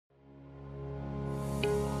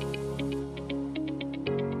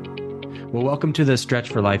Well, welcome to the Stretch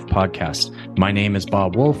for Life podcast. My name is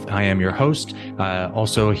Bob Wolf. I am your host.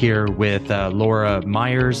 Also here with Laura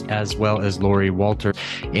Myers as well as Lori Walter.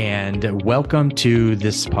 And welcome to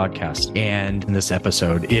this podcast and in this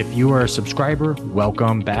episode. If you are a subscriber,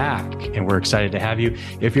 welcome back. And we're excited to have you.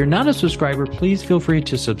 If you're not a subscriber, please feel free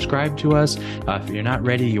to subscribe to us. If you're not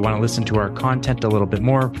ready, you want to listen to our content a little bit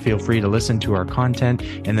more, feel free to listen to our content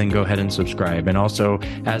and then go ahead and subscribe. And also,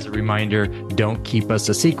 as a reminder, don't keep us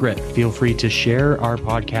a secret. Feel free to share our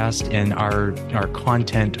podcast and our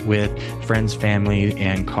content with friends, family,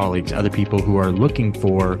 and colleagues, other people who are looking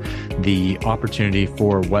for the opportunity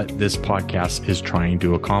for what this podcast is trying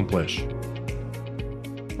to accomplish.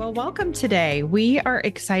 Well, welcome today. We are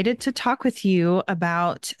excited to talk with you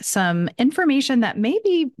about some information that may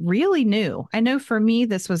be really new. I know for me,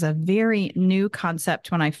 this was a very new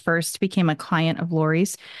concept when I first became a client of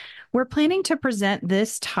Lori's. We're planning to present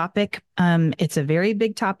this topic. It's a very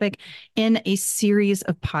big topic in a series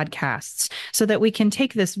of podcasts so that we can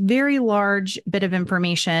take this very large bit of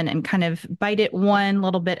information and kind of bite it one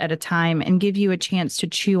little bit at a time and give you a chance to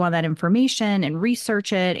chew on that information and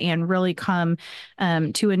research it and really come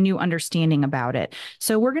to a new understanding about it.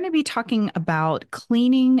 So we're going to be talking about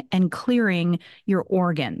cleaning and clearing your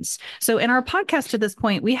organs. So in our podcast to this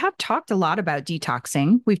point, we have talked a lot about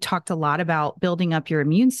detoxing. We've talked a lot about building up your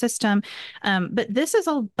immune system. But this is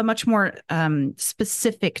a much more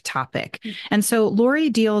specific topic. And so Lori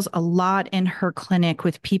deals a lot in her clinic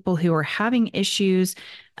with people who are having issues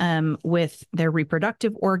with their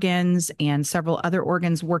reproductive organs and several other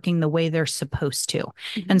organs working the way they're supposed to.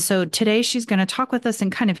 Mm-hmm. And so today she's going to talk with us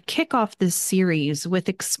and kind of kick off this series with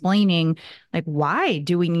explaining, like, why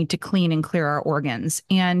do we need to clean and clear our organs,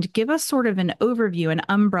 and give us sort of an overview, an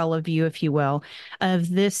umbrella view, if you will, of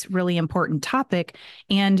this really important topic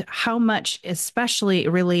and how much, especially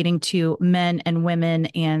relating to men and women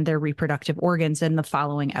and their reproductive organs in the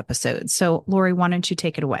following episodes. So Lori, why don't you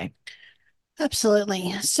take it away?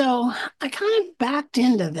 Absolutely. So I kind of backed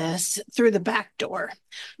into this through the back door.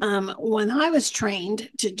 When I was trained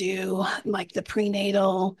to do like the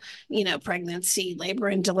prenatal, pregnancy, labor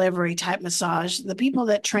and delivery type massage, the people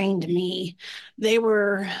that trained me, they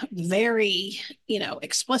were very,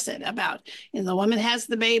 explicit about, the woman has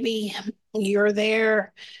the baby, you're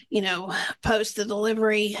there, post the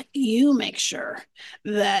delivery, you make sure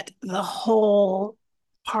that the whole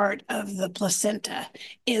part of the placenta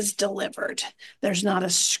is delivered. There's not a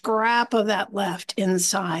scrap of that left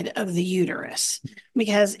inside of the uterus,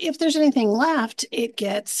 because if there's anything left, it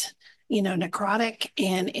gets, necrotic,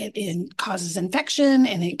 and it causes infection,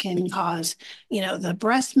 and it can cause, the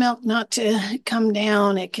breast milk not to come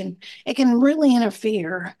down. It can really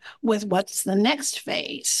interfere with what's the next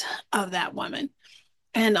phase of that woman.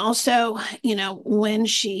 And also, when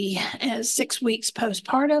she is 6 weeks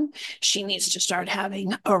postpartum, she needs to start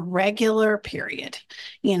having a regular period,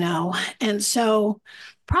 And so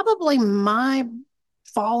probably my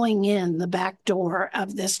falling in the back door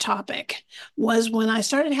of this topic was when I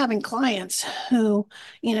started having clients who,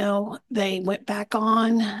 they went back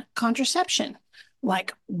on contraception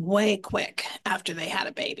like way quick after they had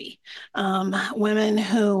a baby. Women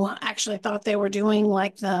who actually thought they were doing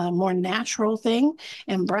like the more natural thing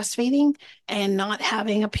and breastfeeding and not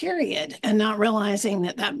having a period and not realizing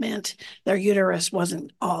that meant their uterus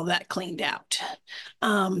wasn't all that cleaned out.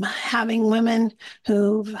 Having women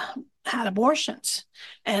who've had abortions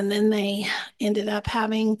and then they ended up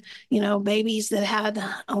having, babies that had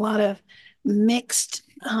a lot of mixed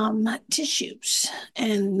tissues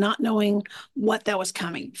and not knowing what that was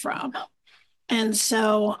coming from. And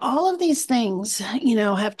so all of these things,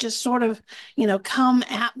 have just sort of, come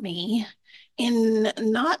at me in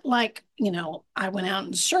not like, I went out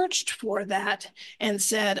and searched for that and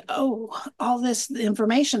said, oh, all this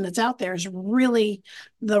information that's out there is really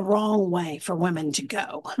the wrong way for women to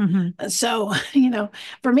go. Mm-hmm. So,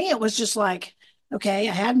 for me, it was just like, okay,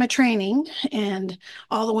 I had my training, and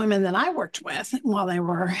all the women that I worked with while they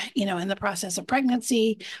were, in the process of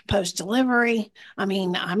pregnancy, post-delivery, I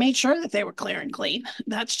made sure that they were clear and clean.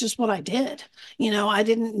 That's just what I did. I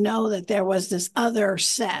didn't know that there was this other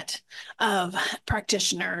set of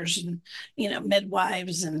practitioners and,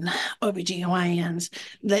 midwives and OBGYNs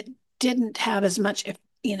that didn't have as much,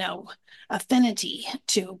 affinity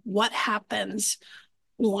to what happens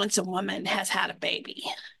once a woman has had a baby.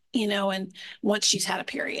 And once she's had a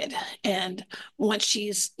period and once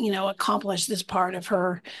she's, accomplished this part of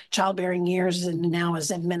her childbearing years and now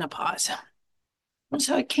is in menopause.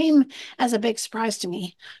 So it came as a big surprise to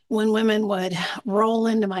me when women would roll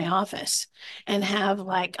into my office and have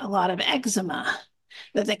like a lot of eczema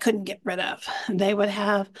that they couldn't get rid of. They would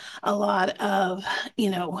have a lot of,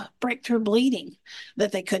 breakthrough bleeding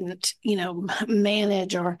that they couldn't,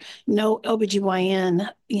 manage, or no OBGYN,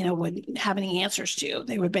 would have any answers to.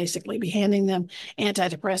 They would basically be handing them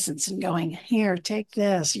antidepressants and going, here, take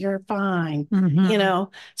this, you're fine.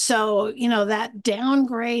 So, that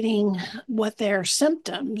downgrading what their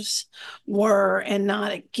symptoms were and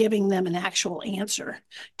not giving them an actual answer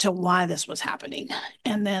to why this was happening.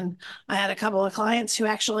 And then I had a couple of clients who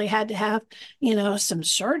actually had to have, some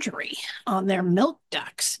surgery on their milk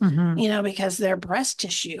ducts, because their breast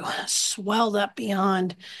tissue swelled up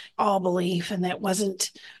beyond all belief. And that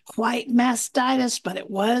wasn't quite mastitis, but it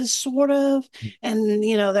was sort of. And,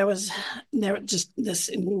 there was just this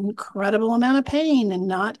incredible amount of pain and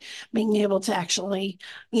not being able to actually,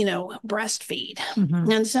 breastfeed.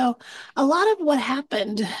 And so a lot of what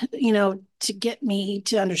happened, to get me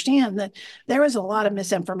to understand that there was a lot of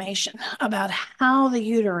misinformation about how the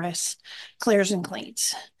uterus clears and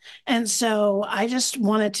cleans. And so I just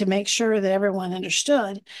wanted to make sure that everyone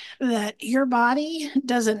understood that your body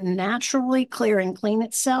doesn't naturally clear and clean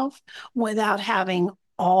itself without having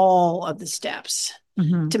all of the steps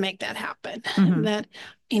to make that happen. That,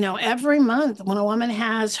 every month when a woman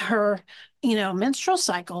has her, menstrual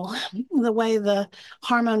cycle, the way the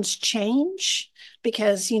hormones change,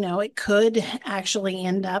 because, it could actually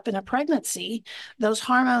end up in a pregnancy, those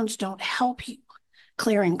hormones don't help you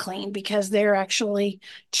clear and clean because they're actually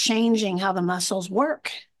changing how the muscles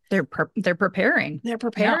work. They're preparing. They're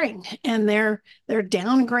preparing, and they're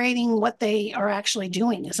downgrading what they are actually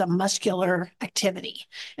doing as a muscular activity.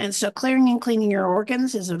 And so clearing and cleaning your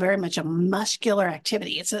organs is very much a muscular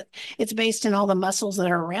activity. It's based in all the muscles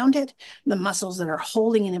that are around it, the muscles that are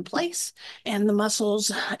holding it in place, and the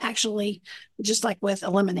muscles actually, just like with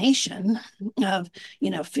elimination of,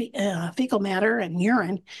 fecal matter and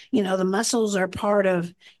urine, the muscles are part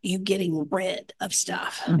of you getting rid of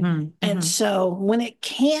stuff. And so when it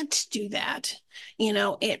can't do that,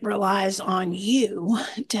 it relies on you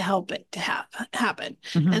to help it to happen.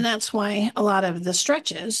 And that's why a lot of the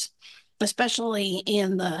stretches, especially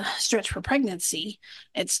in the Stretch for Pregnancy,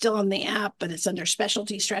 it's still on the app, but it's under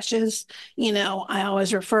specialty stretches. I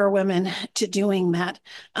always refer women to doing that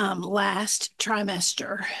last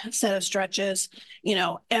trimester set of stretches,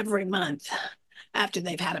 every month after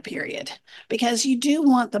they've had a period, because you do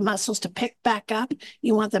want the muscles to pick back up.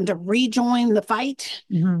 You want them to rejoin the fight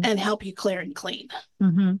and help you clear and clean.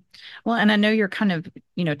 Well, and I know you're kind of,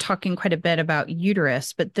 talking quite a bit about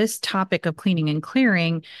uterus, but this topic of cleaning and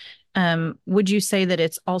clearing, would you say that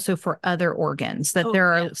it's also for other organs, that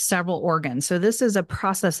there are several organs? So this is a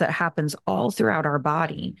process that happens all throughout our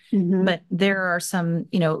body, but there are some,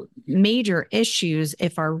 major issues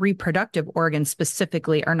if our reproductive organs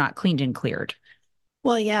specifically are not cleaned and cleared.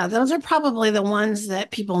 Well, yeah, those are probably the ones that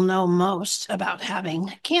people know most about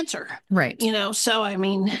having cancer. Right. So,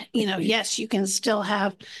 yes, you can still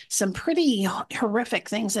have some pretty horrific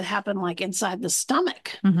things that happen, like inside the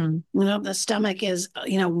stomach. The stomach is,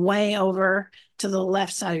 way over to the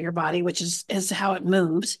left side of your body, which is how it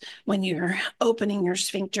moves when you're opening your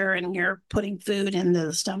sphincter and you're putting food into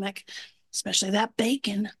the stomach, especially that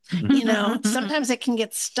bacon. Sometimes it can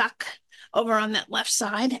get stuck over on that left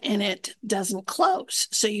side and it doesn't close.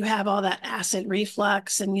 So you have all that acid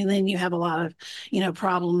reflux, and then you have a lot of,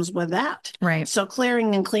 problems with that. Right. So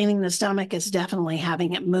clearing and cleaning the stomach is definitely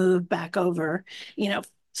having it move back over,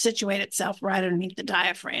 situate itself right underneath the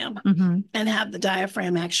diaphragm and have the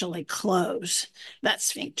diaphragm actually close that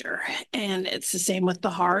sphincter. And it's the same with the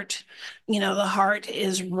heart. The heart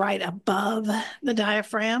is right above the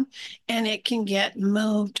diaphragm, and it can get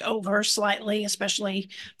moved over slightly, especially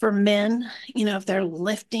for men, if they're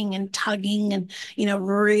lifting and tugging and,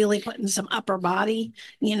 really putting some upper body,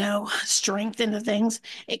 strength into things.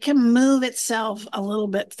 It can move itself a little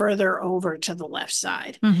bit further over to the left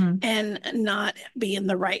side and not be in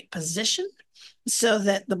the right position so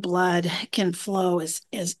that the blood can flow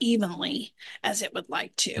as evenly as it would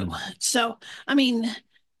like to. So,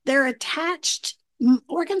 they're attached,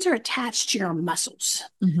 organs are attached to your muscles,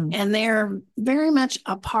 and they're very much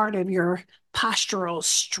a part of your postural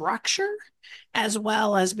structure, as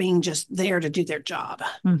well as being just there to do their job.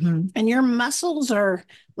 And your muscles are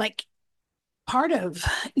like part of,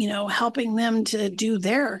 helping them to do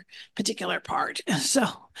their particular part. So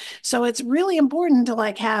it's really important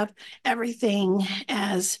to have everything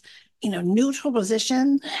as, neutral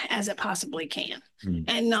position as it possibly can,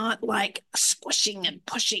 and not squishing and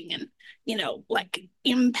pushing and,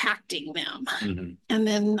 impacting them. And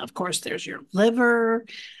then of course there's your liver.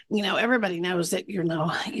 Everybody knows that,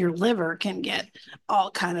 your liver can get all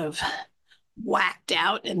kind of whacked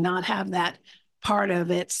out and not have that part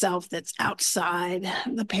of itself that's outside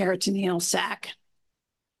the peritoneal sac,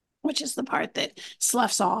 which is the part that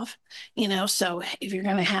sloughs off, so if you're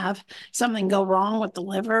going to have something go wrong with the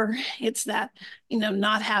liver, it's that,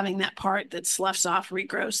 not having that part that sloughs off,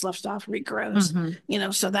 regrows,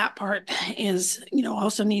 so that part is,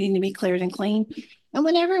 also needing to be cleared and clean. And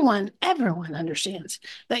when everyone understands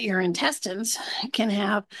that your intestines can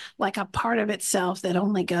have like a part of itself that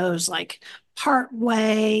only goes like part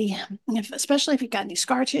way, especially if you've got any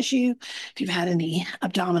scar tissue, if you've had any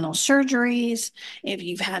abdominal surgeries, if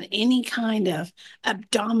you've had any kind of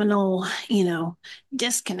abdominal,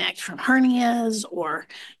 disconnect from hernias or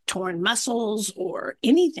torn muscles or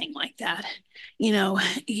anything like that,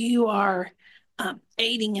 you are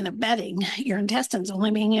aiding and abetting your intestines only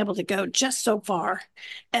being able to go just so far,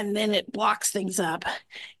 and then it blocks things up,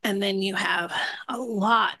 and then you have a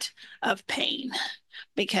lot of pain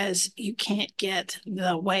because you can't get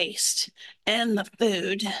the waste and the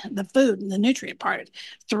food and the nutrient part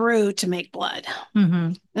through to make blood.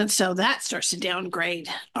 Mm-hmm. And so that starts to downgrade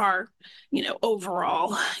our,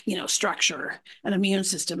 overall, structure and immune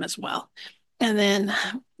system as well. And then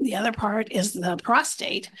the other part is the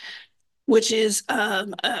prostate, which is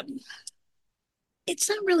it's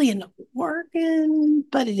not really an organ,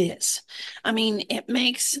 but it is. I mean, it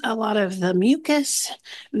makes a lot of the mucus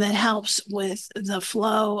that helps with the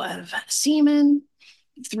flow of semen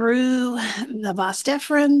through the vas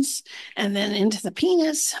deferens and then into the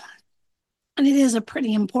penis. And it is a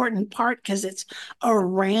pretty important part because it's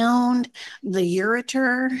around the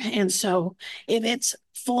ureter. And so if it's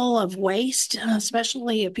full of waste,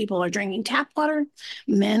 especially if people are drinking tap water,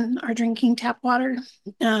 men are drinking tap water,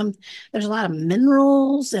 there's a lot of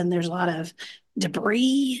minerals and there's a lot of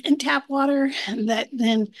debris in tap water that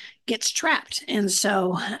then gets trapped. And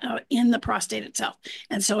so in the prostate itself.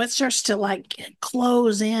 And so it starts to like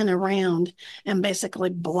close in around and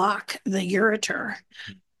basically block the ureter.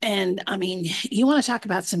 And I mean, you want to talk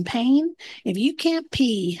about some pain? If you can't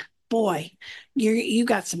pee, boy, you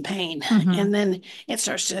got some pain. Mm-hmm. And then it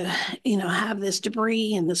starts to, have this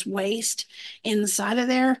debris and this waste inside of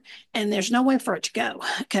there. And there's no way for it to go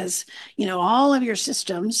because, all of your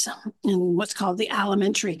systems in what's called the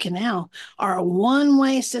alimentary canal are a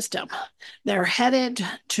one-way system. They're headed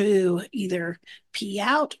to either pee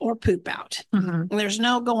out or poop out. Mm-hmm. There's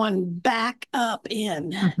no going back up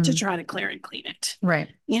in to try to clear and clean it. Right.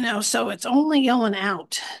 So it's only going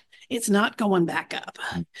out. It's not going back up.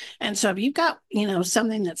 And so if you've got,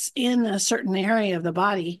 something that's in a certain area of the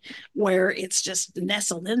body where it's just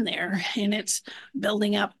nestled in there and it's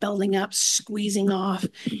building up, squeezing off,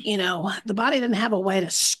 the body doesn't have a way to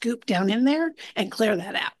scoop down in there and clear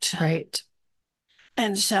that out. Right.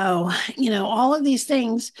 And so, all of these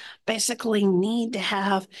things basically need to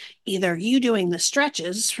have either you doing the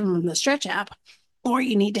stretches from the Stretch app, or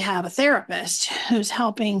you need to have a therapist who's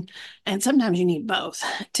helping. And sometimes you need both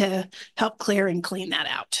to help clear and clean that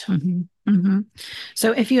out. Mm-hmm. Mm-hmm.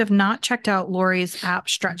 So if you have not checked out Lori's app,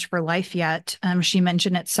 Stretch for Life, yet, she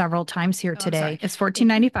mentioned it several times here today. It's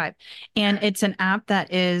 $14.95, and it's an app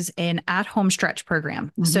that is an at-home stretch program.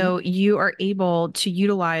 Mm-hmm. So you are able to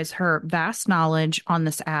utilize her vast knowledge on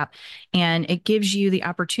this app, and it gives you the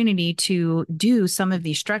opportunity to do some of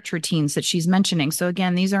these stretch routines that she's mentioning. So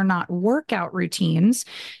again, these are not workout routines.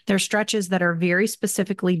 They're stretches that are very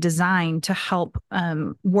specifically designed to help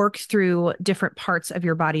work through different parts of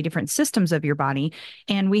your body, different systems of your body.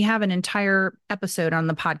 And we have an entire episode on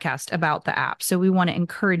the podcast about the app. So we want to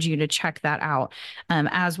encourage you to check that out.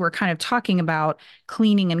 As we're kind of talking about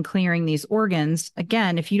cleaning and clearing these organs,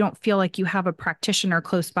 again, if you don't feel like you have a practitioner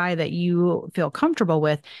close by that you feel comfortable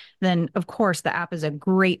with, then of course the app is a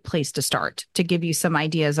great place to start to give you some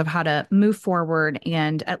ideas of how to move forward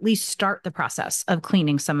and at least start the process of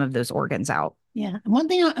cleaning some of those organs out. Yeah. One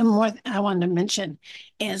thing I wanted to mention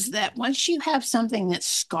is that once you have something that's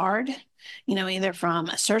scarred, either from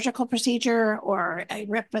a surgical procedure or a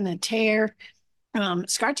rip and a tear,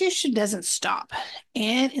 scar tissue doesn't stop.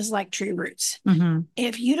 It is like tree roots. Mm-hmm.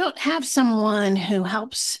 If you don't have someone who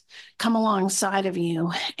helps come alongside of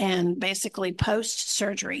you and basically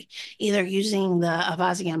post-surgery, either using the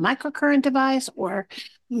Avazian microcurrent device or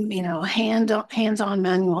hands-on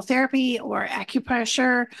manual therapy or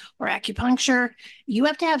acupressure or acupuncture, you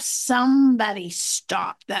have to have somebody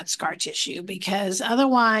stop that scar tissue, because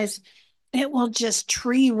otherwise it will just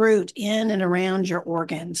tree root in and around your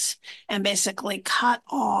organs and basically cut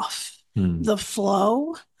off the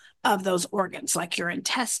flow of those organs, like your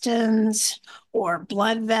intestines or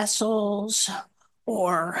blood vessels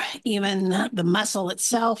or even the muscle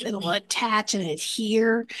itself, it'll attach and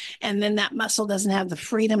adhere. And then that muscle doesn't have the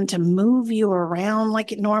freedom to move you around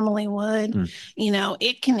like it normally would.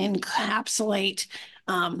 It can encapsulate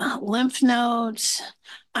lymph nodes.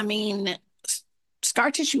 I mean,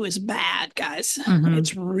 scar tissue is bad, guys.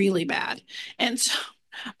 It's really bad. And so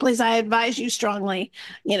please, I advise you strongly,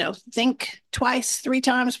 think twice, 3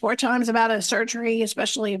 times, 4 times about a surgery,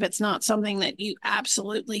 especially if it's not something that you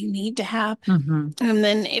absolutely need to have. And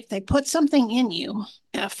then if they put something in you,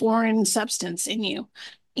 a foreign substance in you,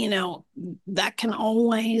 that can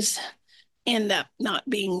always end up not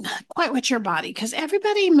being quite what your body, because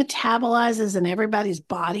everybody metabolizes and everybody's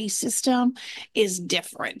body system is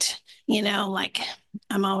different. Like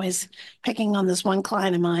I'm always picking on this one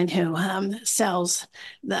client of mine who sells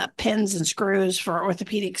the pins and screws for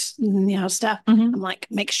orthopedics, stuff. I'm like,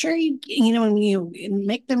 make sure when you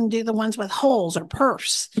make them do the ones with holes or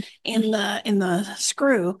perfs in the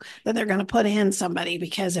screw that they're going to put in somebody,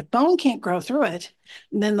 because if bone can't grow through it,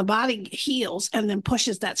 then the body heals and then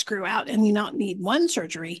pushes that screw out, and you don't need 1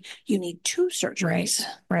 surgery, you need 2 surgeries.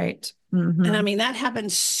 Right. And I mean, that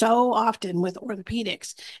happens so often with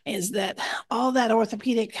orthopedics, is that all that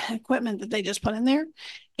orthopedic equipment that they just put in there,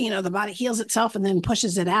 the body heals itself and then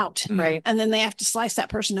pushes it out. Right. And then they have to slice that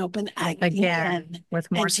person open again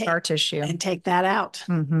with more scar tissue and take that out.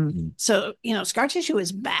 So, scar tissue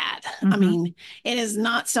is bad. I mean, it is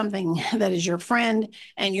not something that is your friend,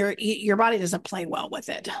 and your body doesn't play well with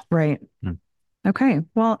it. Right. Okay.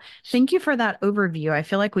 Well, thank you for that overview. I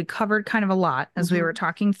feel like we covered kind of a lot as we were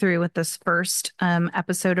talking through with this first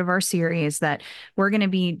episode of our series, that we're going to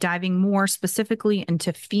be diving more specifically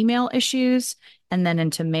into female issues, and then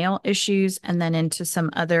into male issues, and then into some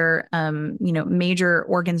other, major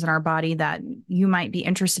organs in our body that you might be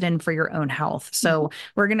interested in for your own health. So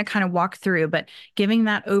we're going to kind of walk through, but giving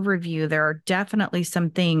that overview, there are definitely some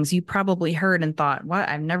things you probably heard and thought, what?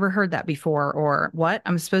 I've never heard that before. Or what?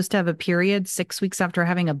 I'm supposed to have a period 6 weeks after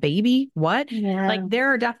having a baby? What? Yeah. Like, there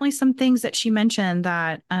are definitely some things that she mentioned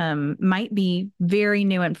that might be very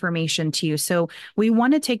new information to you. So we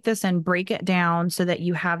want to take this and break it down so that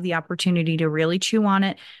you have the opportunity to really chew on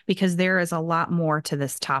it, because there is a lot more to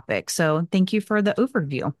this topic. So thank you for the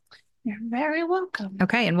overview. You're very welcome.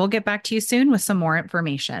 Okay. And we'll get back to you soon with some more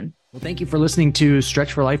information. Well, thank you for listening to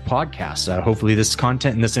Stretch for Life podcast. Hopefully this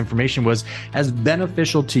content and this information was as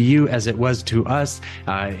beneficial to you as it was to us,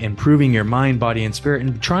 improving your mind, body, and spirit,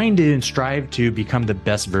 and trying to strive to become the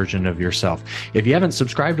best version of yourself. If you haven't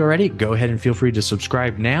subscribed already, go ahead and feel free to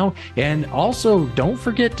subscribe now. And also, don't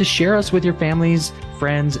forget to share us with your families,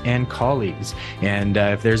 friends, and colleagues. And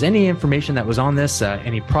if there's any information that was on this,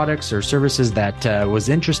 any products or services that was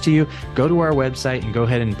interest to you, go to our website and go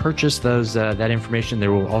ahead and purchase those that information.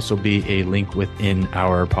 There will also be a link within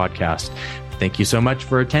our podcast. Thank you so much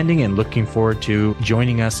for attending, and looking forward to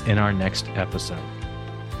joining us in our next episode.